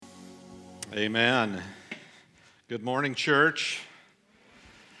Amen. Good morning, church.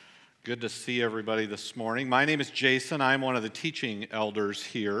 Good to see everybody this morning. My name is Jason. I'm one of the teaching elders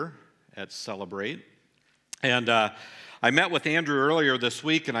here at Celebrate. And I met with Andrew earlier this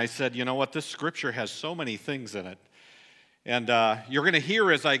week, and I said, you know what, this scripture has so many things in it. And you're going to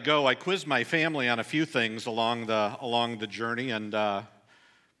hear as I go, I quizzed my family on a few things along the journey, and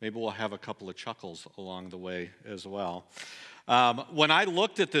maybe we'll have a couple of chuckles along the way as well. When I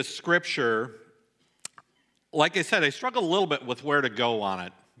looked at this scripture, like I said, I struggled a little bit with where to go on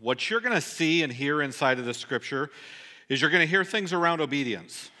it. What you're going to see and hear inside of this scripture is you're going to hear things around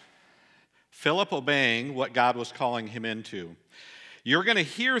obedience. Philip obeying what God was calling him into. You're going to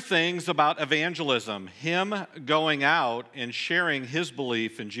hear things about evangelism, him going out and sharing his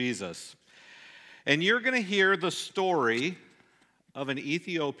belief in Jesus. And you're going to hear the story of an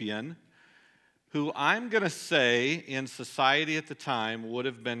Ethiopian who I'm going to say in society at the time would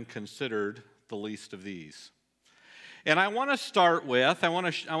have been considered the least of these. And I want to start with, I want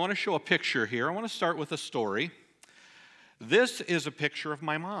to show a picture here. I want to start with a story. This is a picture of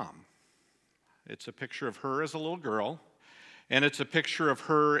my mom. It's a picture of her as a little girl, and it's a picture of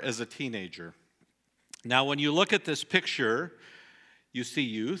her as a teenager. Now, when you look at this picture, you see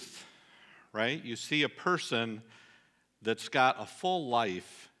youth, right? You see a person that's got a full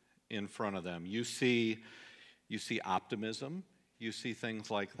life in front of them. You see optimism. You see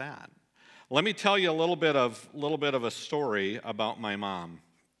things like that. Let me tell you a little bit of a story about my mom.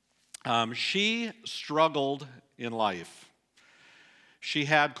 She struggled in life. She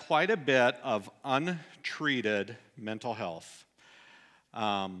had quite a bit of untreated mental health.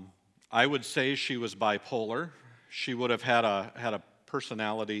 I would say she was bipolar. She would have had a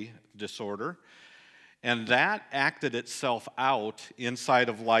personality disorder, and that acted itself out inside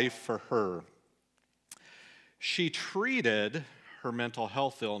of life for her. She treated her mental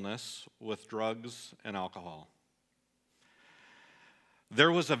health illness with drugs and alcohol.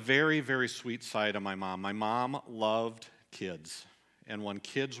 There was a very, very sweet side of my mom. My mom loved kids, and when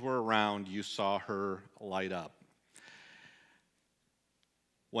kids were around, you saw her light up.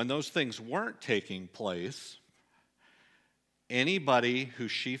 When those things weren't taking place, anybody who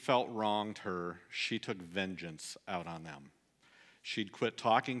she felt wronged her, she took vengeance out on them. She'd quit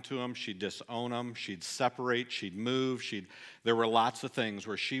talking to them, she'd disown them, she'd separate, she'd move, there were lots of things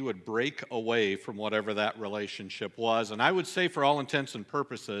where she would break away from whatever that relationship was. And I would say for all intents and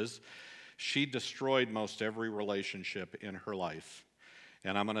purposes, she destroyed most every relationship in her life.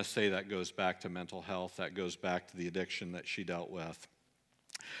 And I'm going to say that goes back to mental health, that goes back to the addiction that she dealt with.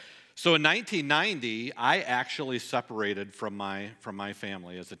 So in 1990, I actually separated from my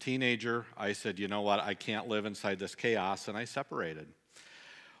family. As a teenager, I said, you know what, I can't live inside this chaos, and I separated.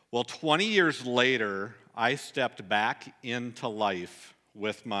 Well, 20 years later, I stepped back into life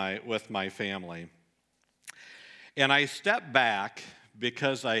with my family. And I stepped back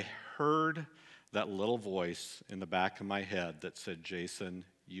because I heard that little voice in the back of my head that said, Jason,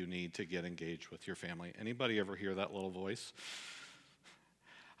 you need to get engaged with your family. Anybody ever hear that little voice?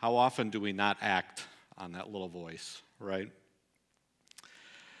 How often do we not act on that little voice, right?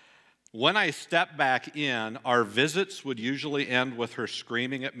 When I stepped back in, our visits would usually end with her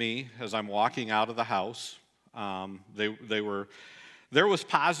screaming at me as I'm walking out of the house. There was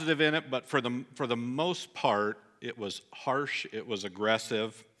positive in it, but for the most part, it was harsh, it was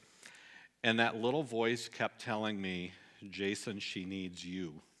aggressive, and that little voice kept telling me, Jason, she needs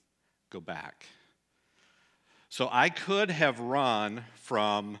you. Go back. So I could have run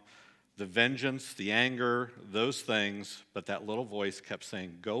from the vengeance, the anger, those things, but that little voice kept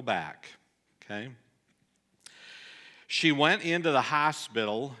saying, go back, okay? She went into the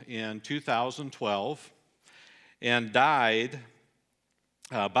hospital in 2012 and died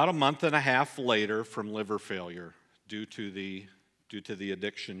about a month and a half later from liver failure due to the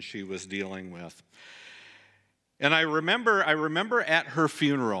addiction she was dealing with. And I remember at her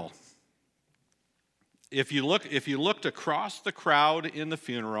funeral, If you looked across the crowd in the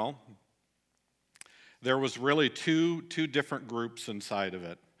funeral, there was really two different groups inside of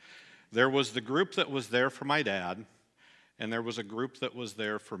it. There was the group that was there for my dad, and there was a group that was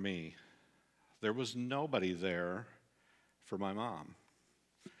there for me. There was nobody there for my mom.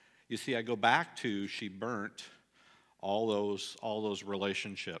 You see, I go back to she burnt all those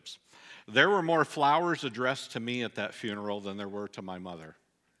relationships. There were more flowers addressed to me at that funeral than there were to my mother,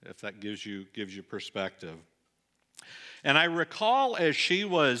 if that gives you perspective. And I recall as she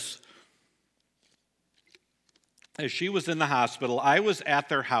was in the hospital, I was at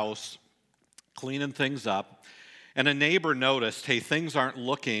their house cleaning things up, And a neighbor noticed, hey, things aren't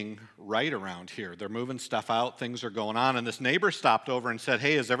looking right around here. They're moving stuff out, things are going on. And this neighbor stopped over and said,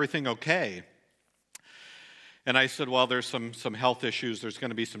 hey, is everything okay? And I said, well, there's some health issues. There's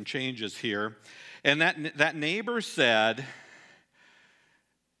going to be some changes here. And that neighbor said,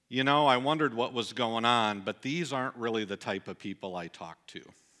 you know, I wondered what was going on, but these aren't really the type of people I talk to.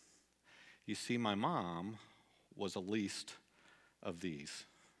 You see, my mom was the least of these.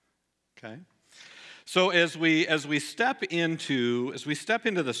 Okay? So as we step into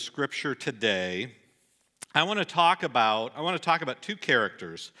the scripture today, I want to talk about two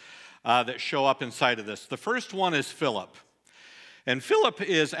characters that show up inside of this. The first one is Philip. And Philip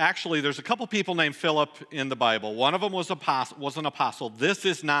is actually, there's a couple people named Philip in the Bible. One of them was an apostle. This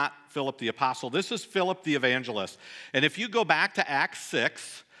is not Philip the apostle. This is Philip the evangelist. And if you go back to Acts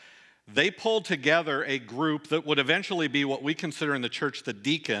 6, they pulled together a group that would eventually be what we consider in the church the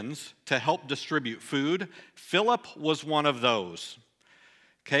deacons to help distribute food. Philip was one of those.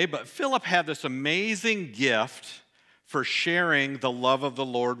 Okay, but Philip had this amazing gift for sharing the love of the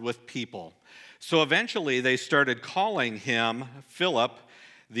Lord with people. So eventually they started calling him Philip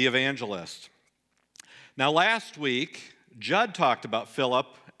the evangelist. Now last week, Judd talked about Philip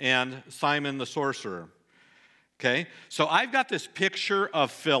and Simon the sorcerer. Okay, so I've got this picture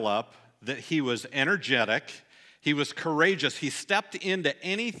of Philip that he was energetic, he was courageous, he stepped into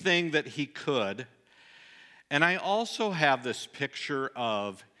anything that he could. And I also have this picture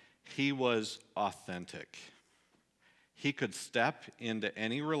of he was authentic. He could step into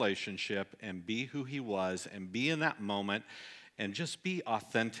any relationship and be who he was and be in that moment and just be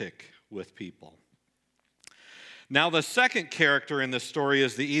authentic with people. Now, the second character in this story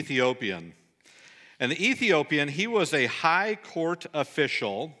is the Ethiopian. And the Ethiopian, he was a high court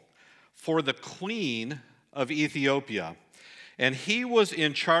official for the queen of Ethiopia. And he was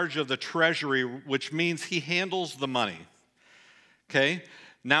in charge of the treasury, which means he handles the money. Okay?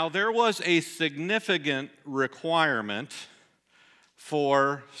 Now, there was a significant requirement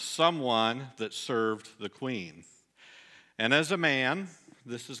for someone that served the queen. And as a man,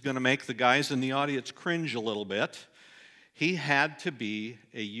 this is going to make the guys in the audience cringe a little bit, he had to be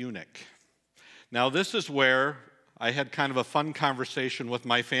a eunuch. Now, this is where I had kind of a fun conversation with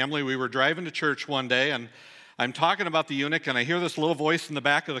my family. We were driving to church one day, and I'm talking about the eunuch, and I hear this little voice in the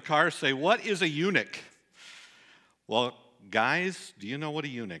back of the car say, "What is a eunuch?" Well, guys, do you know what a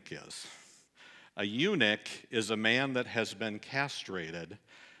eunuch is? A eunuch is a man that has been castrated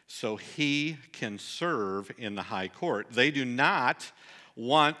so he can serve in the high court. They do not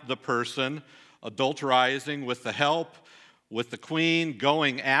want the person adulterizing with the help, with the queen,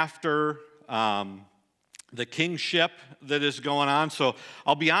 going after the kingship that is going on. So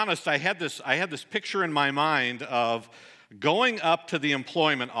I'll be honest, I had this picture in my mind of going up to the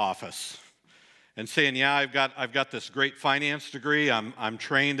employment office and saying, yeah, I've got this great finance degree, I'm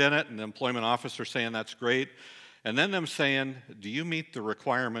trained in it, and the employment officer saying that's great. And then them saying, do you meet the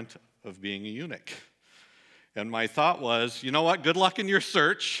requirement of being a eunuch? And my thought was, you know what, good luck in your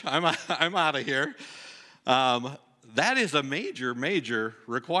search, I'm out of here. That is a major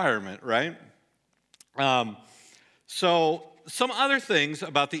requirement, right? So some other things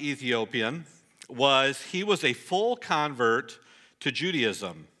about the Ethiopian was he was a full convert to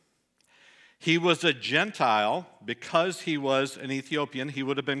Judaism. He was a Gentile. Because he was an Ethiopian, he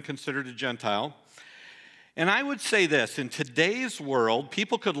would have been considered a Gentile. And I would say this, in today's world,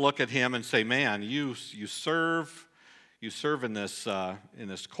 people could look at him and say, man, you serve in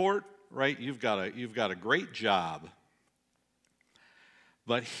this court, right? You've got a great job.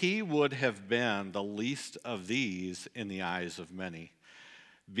 But he would have been the least of these in the eyes of many.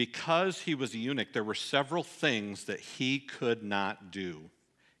 Because he was a eunuch, there were several things that he could not do.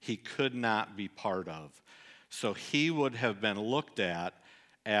 He could not be part of. So he would have been looked at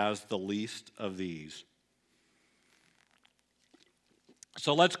as the least of these.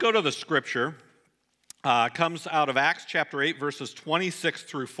 So let's go to the scripture. It comes out of Acts chapter 8, verses 26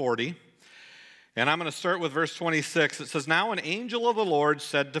 through 40. And I'm going to start with verse 26. It says, "Now an angel of the Lord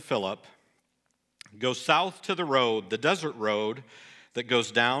said to Philip, 'Go south to the road, the desert road that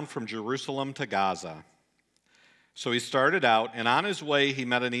goes down from Jerusalem to Gaza.' So he started out, and on his way he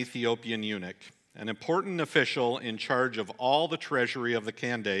met an Ethiopian eunuch, an important official in charge of all the treasury of the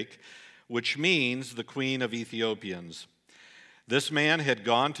Kandake, which means the queen of Ethiopians. This man had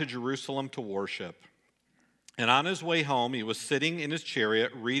gone to Jerusalem to worship. And on his way home, he was sitting in his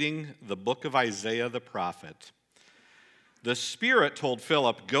chariot reading the book of Isaiah the prophet. The Spirit told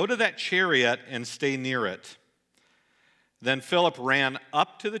Philip, 'Go to that chariot and stay near it.' Then Philip ran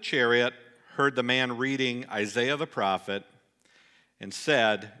up to the chariot, heard the man reading Isaiah the prophet, and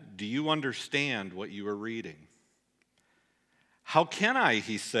said, 'Do you understand what you are reading?' "How can I,"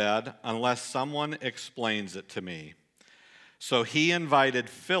 he said, "unless someone explains it to me?" So he invited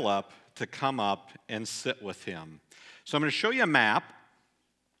Philip to come up and sit with him. So I'm going to show you a map.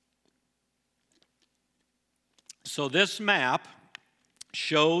 So this map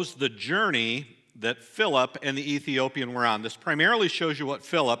shows the journey that Philip and the Ethiopian were on. This primarily shows you what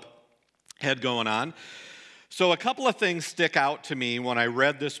Philip had going on. So a couple of things stick out to me when I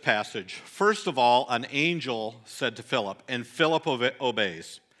read this passage. First of all, an angel said to Philip, and Philip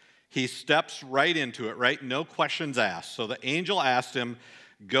obeys. He steps right into it, right? No questions asked. So the angel asked him,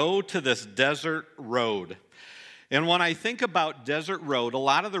 "Go to this desert road." And when I think about desert road, a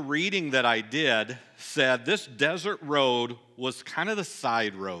lot of the reading that I did said this desert road was kind of the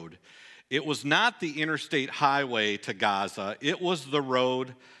side road. It was not the interstate highway to Gaza. It was the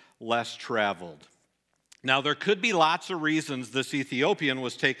road less traveled. Now, there could be lots of reasons this Ethiopian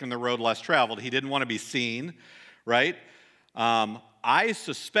was taking the road less traveled. He didn't want to be seen, right? I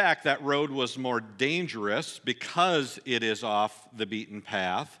suspect that road was more dangerous because it is off the beaten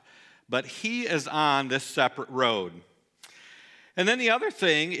path, but he is on this separate road. And then the other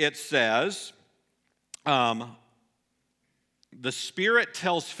thing it says, the Spirit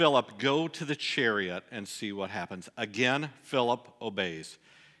tells Philip, "Go to the chariot and see what happens." Again, Philip obeys.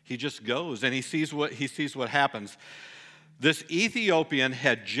 He just goes and he sees what happens. This Ethiopian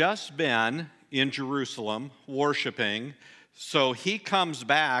had just been in Jerusalem worshiping, so he comes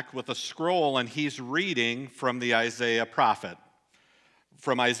back with a scroll and he's reading from the Isaiah prophet,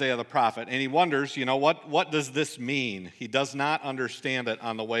 and he wonders, what does this mean? He does not understand it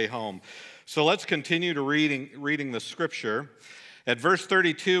on the way home. So let's continue to reading the scripture. At verse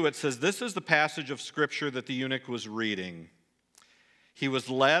 32, it says, "This is the passage of scripture that the eunuch was reading. He was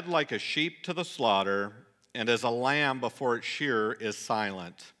led like a sheep to the slaughter, and as a lamb before its shearer is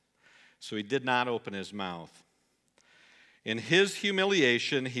silent. So he did not open his mouth. In his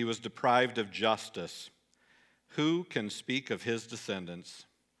humiliation, he was deprived of justice. Who can speak of his descendants?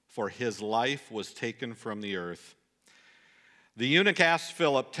 For his life was taken from the earth." The eunuch asked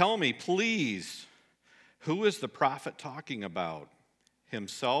Philip, "Tell me, please, who is the prophet talking about,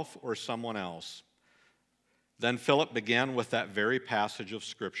 himself or someone else?" Then Philip began with that very passage of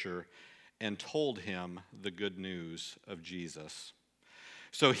Scripture and told him the good news of Jesus.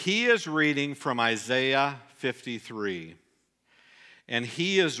 So he is reading from Isaiah 53, and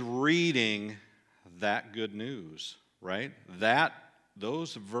he is reading that good news, right?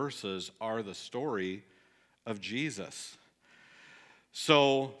 Those verses are the story of Jesus.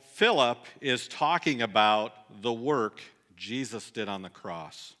 So Philip is talking about the work Jesus did on the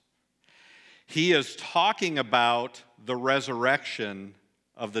cross. He is talking about the resurrection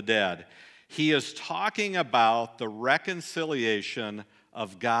of the dead. He is talking about the reconciliation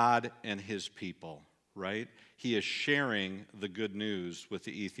of God and his people, right? He is sharing the good news with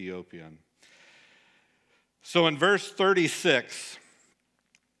the Ethiopian. So in verse 36,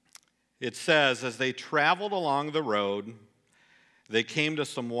 it says, "As they traveled along the road, they came to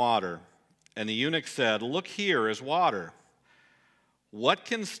some water, and the eunuch said, 'Look, here is water. What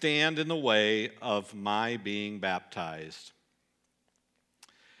can stand in the way of my being baptized?'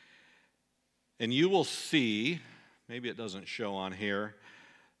 And you will see, maybe it doesn't show on here,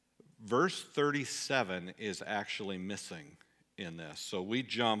 verse 37 is actually missing in this. So we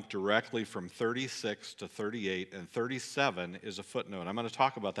jump directly from 36 to 38, and 37 is a footnote. I'm going to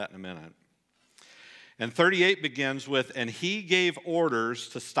talk about that in a minute. And 38 begins with, "And he gave orders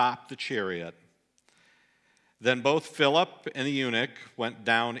to stop the chariot. Then both Philip and the eunuch went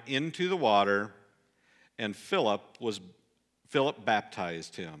down into the water, and Philip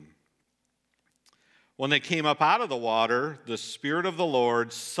baptized him. When they came up out of the water, the Spirit of the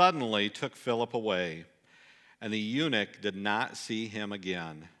Lord suddenly took Philip away, and the eunuch did not see him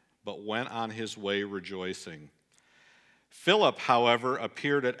again, but went on his way rejoicing. Philip, however,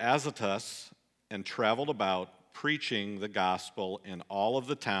 appeared at Azotus and traveled about, preaching the gospel in all of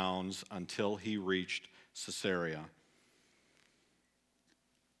the towns until he reached Caesarea."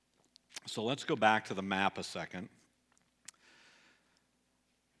 So let's go back to the map a second.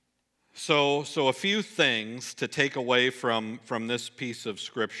 So a few things to take away from this piece of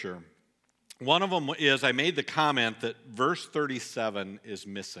Scripture. One of them is I made the comment that verse 37 is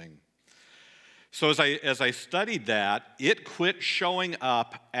missing. So as I studied that, it quit showing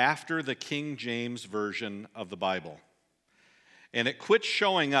up after the King James Version of the Bible. And it quit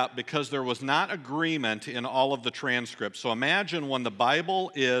showing up because there was not agreement in all of the transcripts. So imagine when the Bible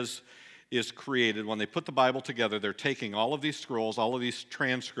is created, when they put the Bible together, they're taking all of these scrolls, all of these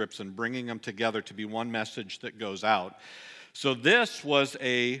transcripts, and bringing them together to be one message that goes out. So this was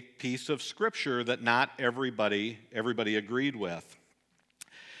a piece of scripture that not everybody agreed with.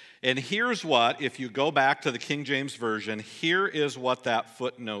 And here's what, if you go back to the King James Version, here is what that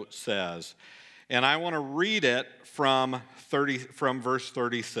footnote says. And I want to read it from verse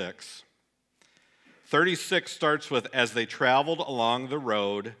 36. 36 starts with, "As they traveled along the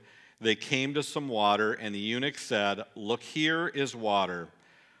road, they came to some water, and the eunuch said, 'Look, here is water.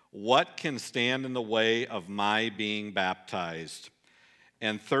 What can stand in the way of my being baptized?'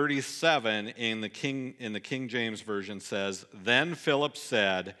 And 37 in the King James Version says, 'Then Philip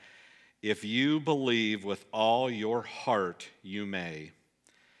said, if you believe with all your heart, you may.'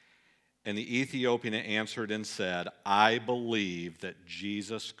 And the Ethiopian answered and said, 'I believe that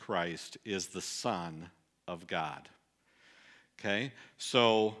Jesus Christ is the Son of God.'" Okay,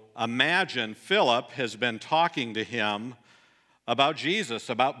 so imagine Philip has been talking to him about Jesus,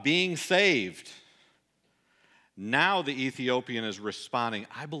 about being saved. Now the Ethiopian is responding,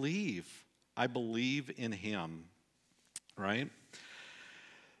 I believe in him, right?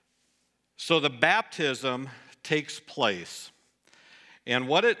 So the baptism takes place. And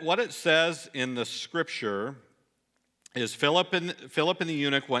what it says in the scripture is Philip and the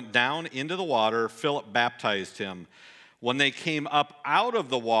eunuch went down into the water. Philip baptized him. When they came up out of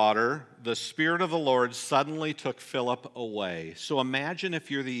the water, the Spirit of the Lord suddenly took Philip away. So imagine if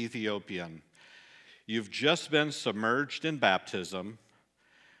you're the Ethiopian. You've just been submerged in baptism.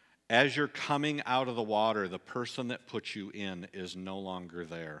 As you're coming out of the water, the person that put you in is no longer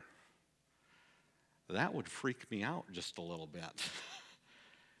there. That would freak me out just a little bit.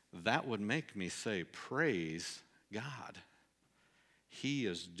 That would make me say, praise God. He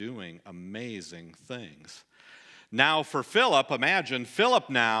is doing amazing things. Now for Philip, imagine Philip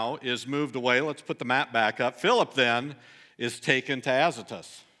now is moved away. Let's put the map back up. Philip then is taken to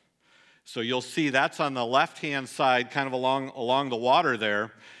Azotus. So you'll see that's on the left-hand side, kind of along the water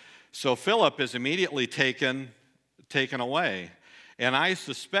there. So Philip is immediately taken away. And I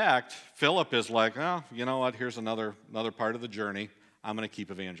suspect Philip is like, oh, you know what, here's another part of the journey. I'm going to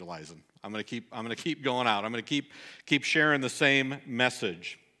keep evangelizing. I'm going to keep going out. I'm going to keep sharing the same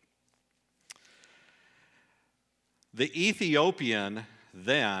message. The Ethiopian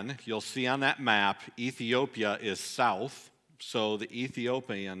then, you'll see on that map, Ethiopia is south, so the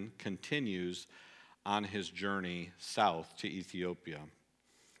Ethiopian continues on his journey south to Ethiopia.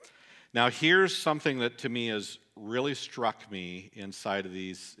 Now here's something that to me has really struck me inside of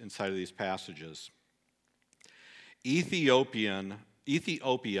these passages. Ethiopia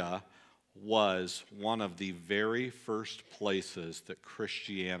was one of the very first places that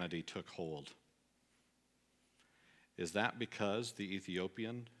Christianity took hold. Is that because the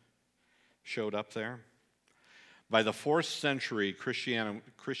Ethiopian showed up there? By the 4th century,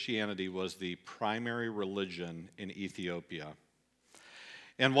 Christianity was the primary religion in Ethiopia.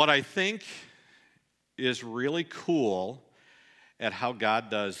 And what I think is really cool at how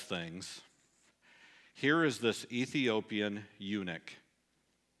God does things, here is this Ethiopian eunuch.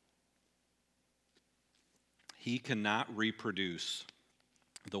 He cannot reproduce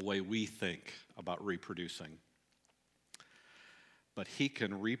the way we think about reproducing. But he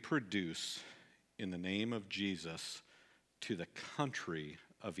can reproduce in the name of Jesus to the country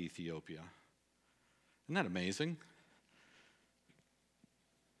of Ethiopia. Isn't that amazing?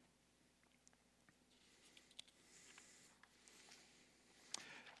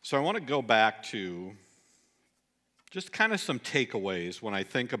 So I want to go back to just kind of some takeaways when I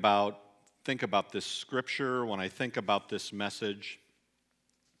think about this scripture, when I think about this message.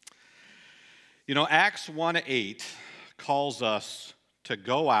 You know, Acts 1:8 calls us to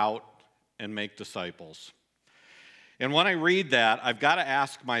go out and make disciples. And when I read that, I've got to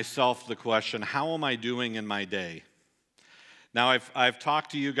ask myself the question, how am I doing in my day? Now, I've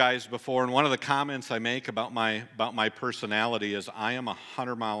talked to you guys before, and one of the comments I make about my personality is I am a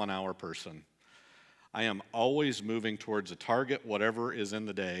 100-mile-an-hour person. I am always moving towards a target, whatever is in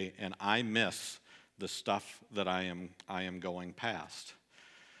the day, and I miss the stuff that I am going past.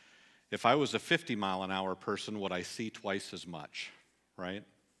 If I was a 50-mile-an-hour person, would I see twice as much, right?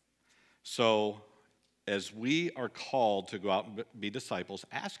 So as we are called to go out and be disciples,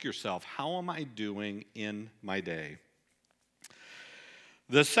 ask yourself, how am I doing in my day?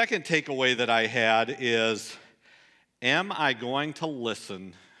 The second takeaway that I had is, am I going to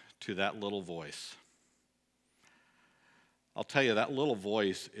listen to that little voice? I'll tell you, that little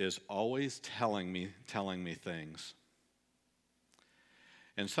voice is always telling me things.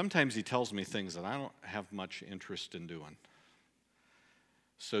 And sometimes he tells me things that I don't have much interest in doing.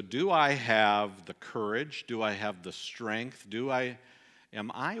 So do I have the courage? Do I have the strength? Am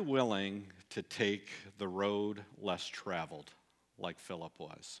I willing to take the road less traveled like Philip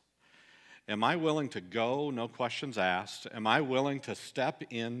was? Am I willing to go, no questions asked? Am I willing to step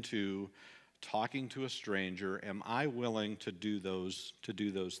into talking to a stranger? Am I willing to do those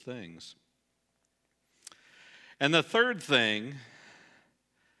things? And the third thing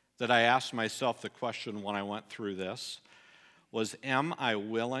that I asked myself the question when I went through this was, am I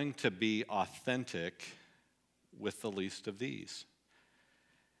willing to be authentic with the least of these?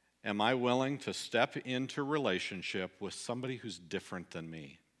 Am I willing to step into relationship with somebody who's different than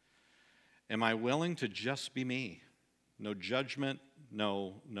me? Am I willing to just be me? No judgment,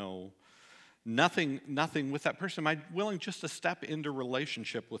 nothing with that person. Am I willing just to step into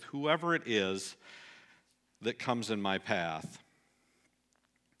relationship with whoever it is that comes in my path?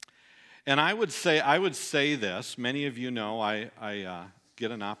 And I would say this. Many of you know I get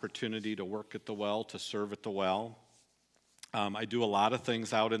an opportunity to work at the well, to serve at the well. I do a lot of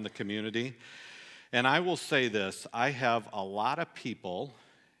things out in the community. And I will say this, I have a lot of people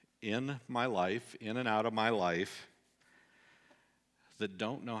in my life, in and out of my life, that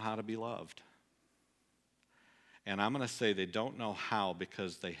don't know how to be loved. And I'm going to say they don't know how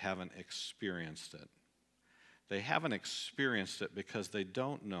because they haven't experienced it. They haven't experienced it because they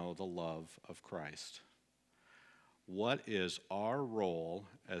don't know the love of Christ. What is our role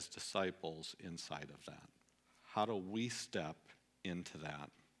as disciples inside of that? How do we step into that?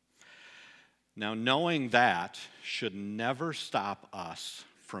 Now, knowing that should never stop us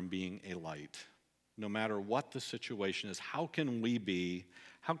from being a light. No matter what the situation is, how can we be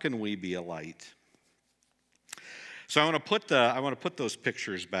a light? So I want to put those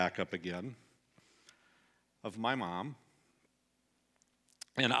pictures back up again of my mom.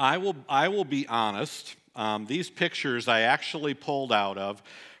 And I will be honest, these pictures I actually pulled out of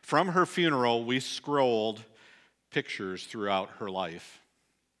from her funeral. We scrolled pictures throughout her life.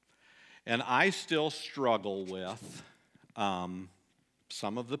 And I still struggle with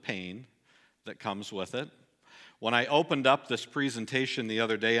some of the pain that comes with it. When I opened up this presentation the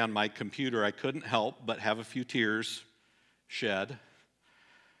other day on my computer, I couldn't help but have a few tears shed.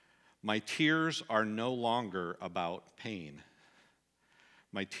 My tears are no longer about pain.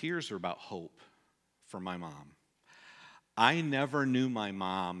 My tears are about hope for my mom. I never knew my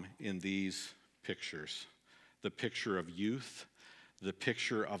mom in these pictures. The picture of youth, the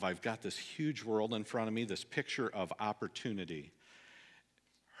picture of I've got this huge world in front of me, this picture of opportunity.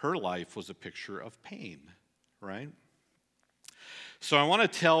 Her life was a picture of pain, right? So I want to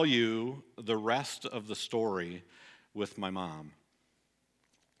tell you the rest of the story with my mom.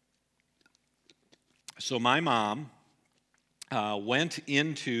 So my mom went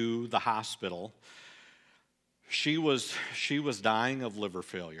into the hospital. She was dying of liver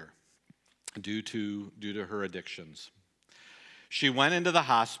failure due to her addictions. She went into the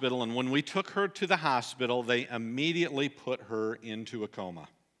hospital, and when we took her to the hospital, they immediately put her into a coma.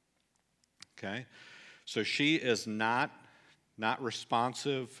 Okay? So she is not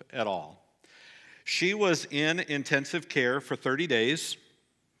responsive at all. She was in intensive care for 30 days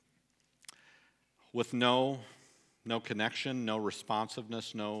with no connection, no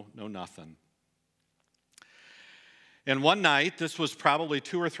responsiveness, no nothing. And one night, this was probably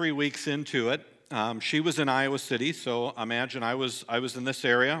 2 or 3 weeks into it, she was in Iowa City, so imagine I was in this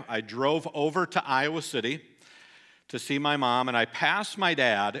area. I drove over to Iowa City to see my mom, and I passed my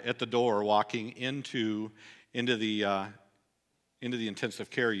dad at the door walking into the intensive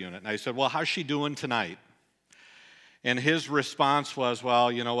care unit. And I said, "Well, how's she doing tonight?" And his response was,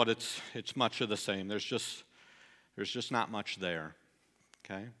 "Well, you know what? It's much of the same. There's just not much there."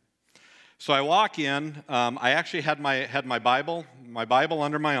 Okay. So I walk in. I actually had my Bible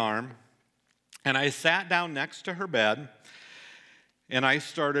under my arm, and I sat down next to her bed, and I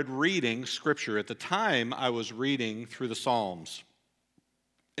started reading Scripture. At the time, I was reading through the Psalms,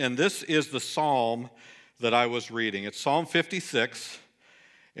 and this is the psalm that I was reading. It's Psalm 56,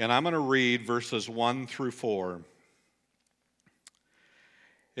 and I'm going to read verses 1 through 4.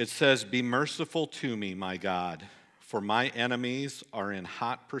 It says, "Be merciful to me, my God, for my enemies are in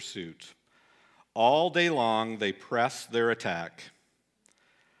hot pursuit. All day long they press their attack.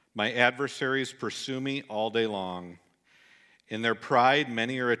 My adversaries pursue me all day long. In their pride,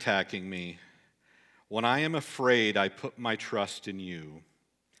 many are attacking me. When I am afraid, I put my trust in you.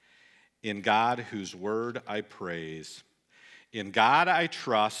 In God, whose word I praise. In God I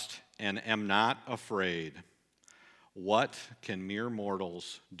trust and am not afraid. What can mere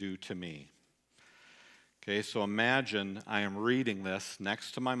mortals do to me?" Okay, so imagine I am reading this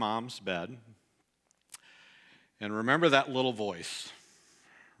next to my mom's bed. And remember that little voice,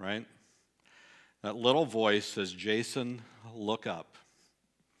 right? That little voice says, "Jason, look up.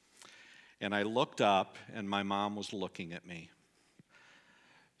 And I looked up, and my mom was looking at me.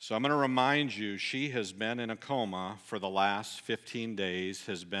 So I'm going to remind you, she has been in a coma for the last 15 days,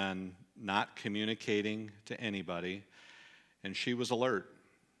 has been not communicating to anybody, and she was alert.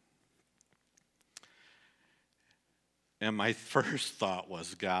 And my first thought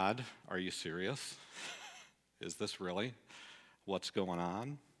was, God, are you serious? Is this really what's going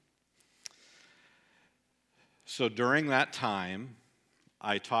on? So during that time,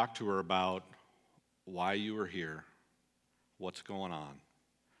 I talked to her about why you were here, what's going on.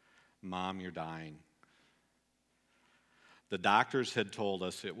 Mom, you're dying. The doctors had told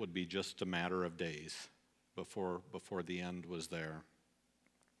us it would be just a matter of days before the end was there.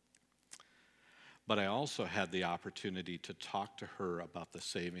 But I also had the opportunity to talk to her about the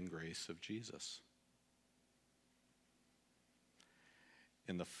saving grace of Jesus.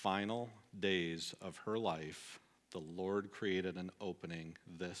 In the final days of her life, the Lord created an opening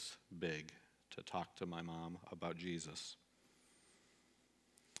this big to talk to my mom about Jesus.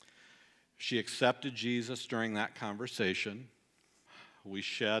 She accepted Jesus during that conversation. We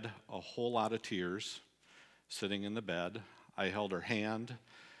shed a whole lot of tears sitting in the bed. I held her hand.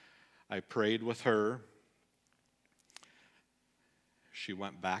 I prayed with her. She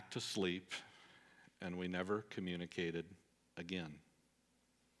went back to sleep, and we never communicated again.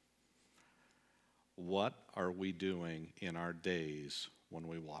 What are we doing in our days when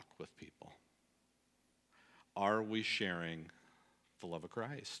we walk with people? Are we sharing the love of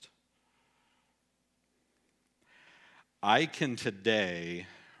Christ? I can today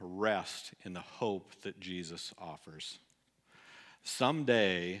rest in the hope that Jesus offers.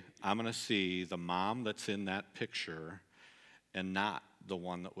 Someday, I'm going to see the mom that's in that picture and not the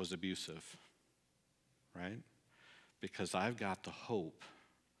one that was abusive, right? Because I've got the hope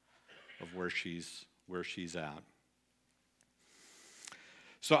of where she's at.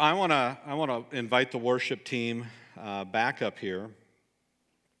 So I want to invite the worship team back up here,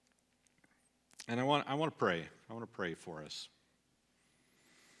 and I want to pray. I want to pray for us.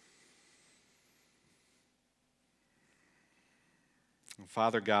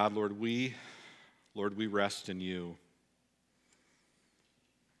 Father God, Lord, we rest in you.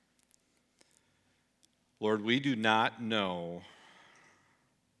 Lord, we do not know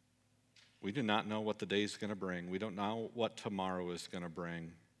what the day is going to bring. We don't know what tomorrow is going to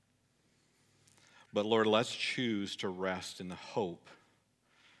bring. But Lord, let's choose to rest in the hope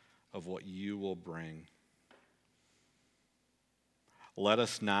of what you will bring. Let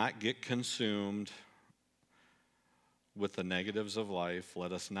us not get consumed with the negatives of life.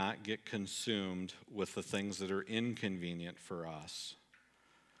 Let us not get consumed with the things that are inconvenient for us.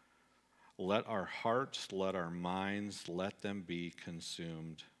 Let our hearts, let our minds, let them be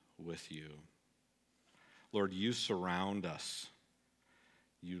consumed with you. Lord, you surround us.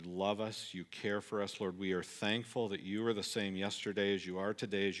 You love us. You care for us. Lord, we are thankful that you are the same yesterday as you are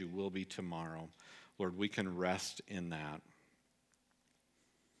today, as you will be tomorrow. Lord, we can rest in that.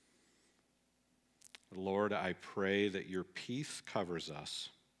 Lord, I pray that your peace covers us.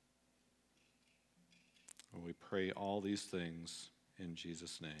 And we pray all these things in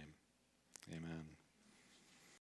Jesus' name. Amen.